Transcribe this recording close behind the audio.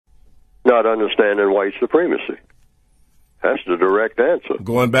Not understanding white supremacy. That's the direct answer.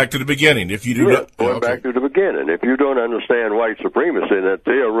 Going back to the beginning. If you do not, going back to the beginning. If you don't understand white supremacy and that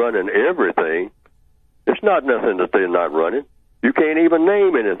they're running everything, it's not nothing that they're not running. You can't even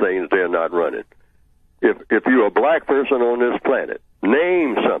name anything that they're not running. If you're a black person on this planet,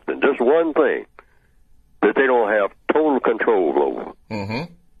 name something, just one thing, that they don't have total control over.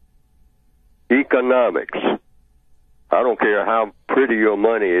 Mm-hmm. Economics. I don't care how pretty your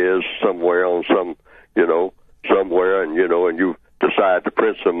money is somewhere on some, somewhere, and you decide to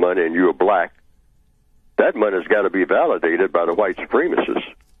print some money and you're black. That money's got to be validated by the white supremacists.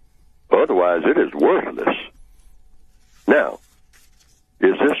 Otherwise, it is worthless. Now,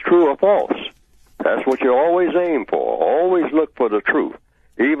 is this true or false? That's what you always aim for. Always look for the truth,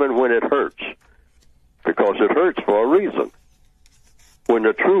 even when it hurts, because it hurts for a reason. When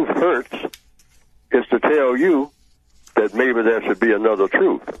the truth hurts, it's to tell you that maybe there should be another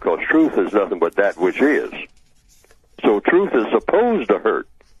truth, because truth is nothing but that which is. So truth is supposed to hurt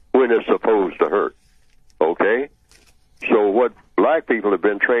when it's supposed to hurt, okay? So what black people have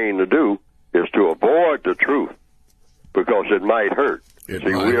been trained to do is to avoid the truth because it might hurt.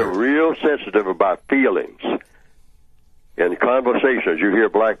 We're real sensitive about feelings. In conversations, you hear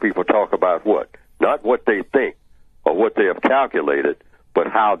black people talk about what? Not what they think or what they have calculated, but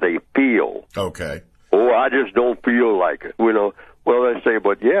how they feel. Okay. Oh, I just don't feel like it. Well, they say,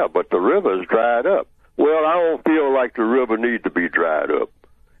 but the river's dried up. Well, I don't feel like the river needs to be dried up.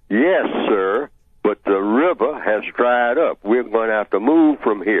 Yes, sir, but the river has dried up. We're going to have to move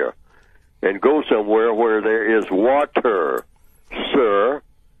from here and go somewhere where there is water, sir.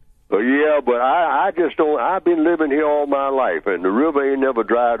 Yeah, but I just don't. I've been living here all my life, and the river ain't never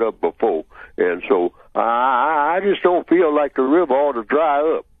dried up before. And so I just don't feel like the river ought to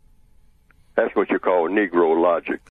dry up. That's what you call Negro logic.